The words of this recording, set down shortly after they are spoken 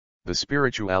The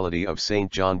Spirituality of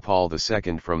St. John Paul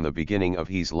II from the Beginning of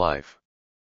His Life.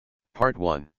 Part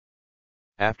 1.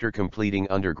 After completing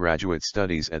undergraduate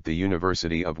studies at the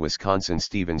University of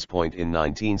Wisconsin-Stevens Point in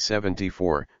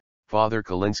 1974, Father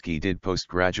Kalinsky did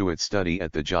postgraduate study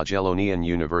at the Jagiellonian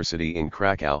University in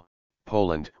Krakow,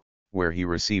 Poland, where he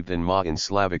received an MA in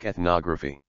Slavic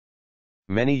ethnography.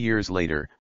 Many years later,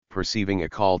 perceiving a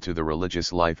call to the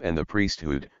religious life and the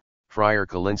priesthood, Friar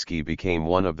Kalinsky became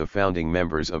one of the founding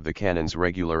members of the Canons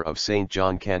Regular of St.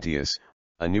 John Cantius,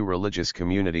 a new religious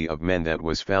community of men that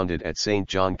was founded at St.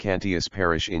 John Cantius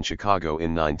Parish in Chicago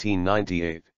in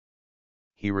 1998.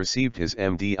 He received his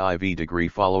MDiv degree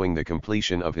following the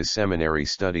completion of his seminary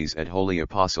studies at Holy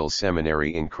Apostles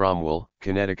Seminary in Cromwell,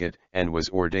 Connecticut, and was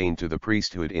ordained to the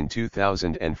priesthood in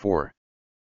 2004.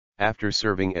 After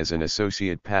serving as an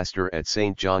associate pastor at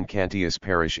St. John Cantius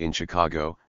Parish in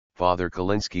Chicago, Father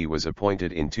Kalinsky was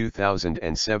appointed in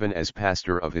 2007 as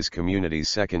pastor of his community's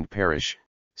second parish,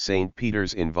 St.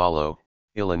 Peter's in Valo,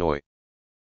 Illinois.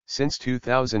 Since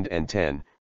 2010,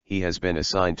 he has been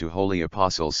assigned to Holy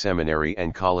Apostles Seminary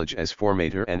and College as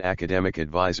formator and academic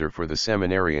advisor for the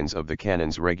seminarians of the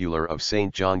Canons Regular of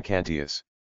St. John Cantius.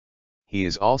 He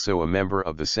is also a member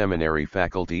of the seminary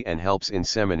faculty and helps in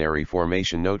seminary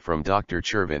formation. Note from Dr.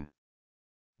 Chervin.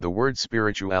 The word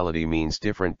spirituality means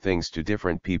different things to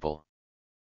different people.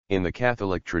 In the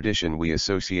Catholic tradition, we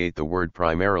associate the word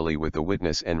primarily with the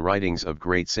witness and writings of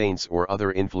great saints or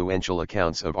other influential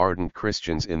accounts of ardent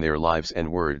Christians in their lives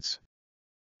and words.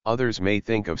 Others may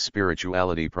think of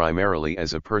spirituality primarily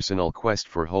as a personal quest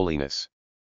for holiness.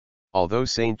 Although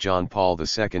St. John Paul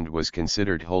II was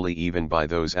considered holy even by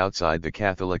those outside the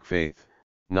Catholic faith,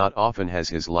 not often has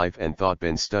his life and thought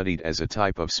been studied as a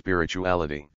type of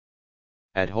spirituality.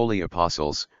 At Holy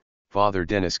Apostles, Father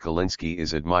Denis Kalinsky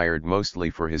is admired mostly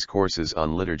for his courses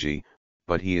on liturgy,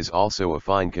 but he is also a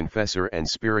fine confessor and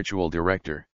spiritual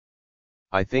director.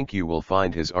 I think you will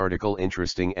find his article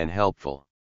interesting and helpful.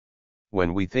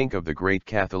 When we think of the great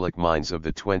Catholic minds of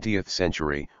the 20th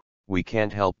century, we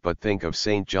can't help but think of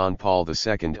St. John Paul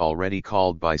II, already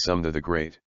called by some the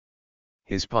Great.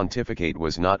 His pontificate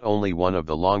was not only one of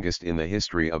the longest in the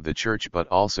history of the Church but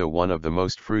also one of the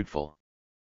most fruitful.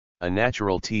 A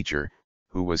natural teacher,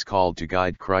 who was called to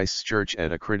guide Christ's Church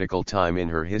at a critical time in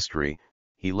her history,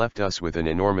 he left us with an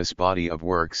enormous body of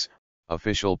works,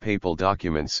 official papal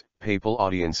documents, papal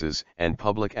audiences and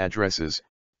public addresses,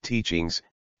 teachings,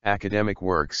 academic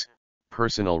works,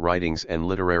 personal writings and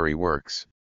literary works.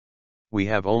 We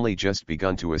have only just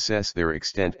begun to assess their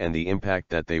extent and the impact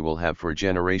that they will have for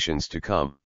generations to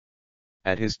come.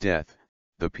 At his death,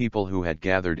 the people who had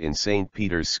gathered in St.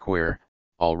 Peter's Square,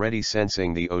 already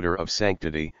sensing the odor of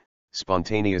sanctity,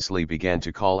 spontaneously began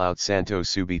to call out Santo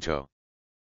Subito.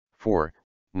 For,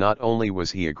 not only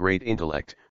was he a great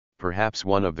intellect, perhaps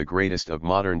one of the greatest of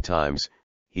modern times,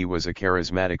 he was a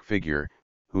charismatic figure,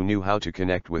 who knew how to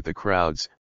connect with the crowds,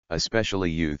 especially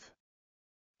youth.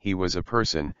 He was a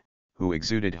person, who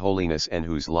exuded holiness and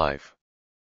whose life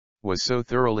was so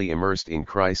thoroughly immersed in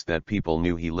Christ that people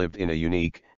knew he lived in a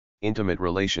unique, intimate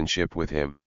relationship with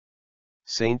him.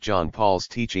 St. John Paul's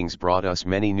teachings brought us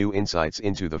many new insights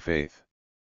into the faith.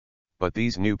 But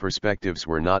these new perspectives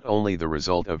were not only the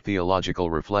result of theological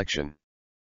reflection.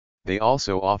 They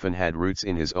also often had roots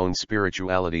in his own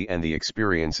spirituality and the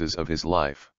experiences of his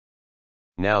life.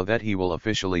 Now that he will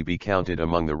officially be counted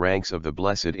among the ranks of the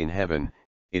blessed in heaven,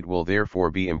 it will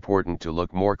therefore be important to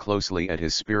look more closely at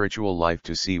his spiritual life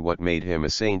to see what made him a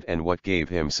saint and what gave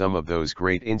him some of those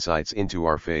great insights into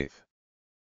our faith.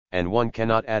 And one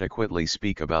cannot adequately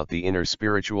speak about the inner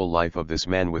spiritual life of this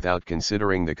man without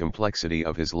considering the complexity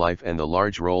of his life and the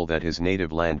large role that his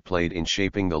native land played in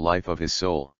shaping the life of his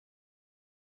soul.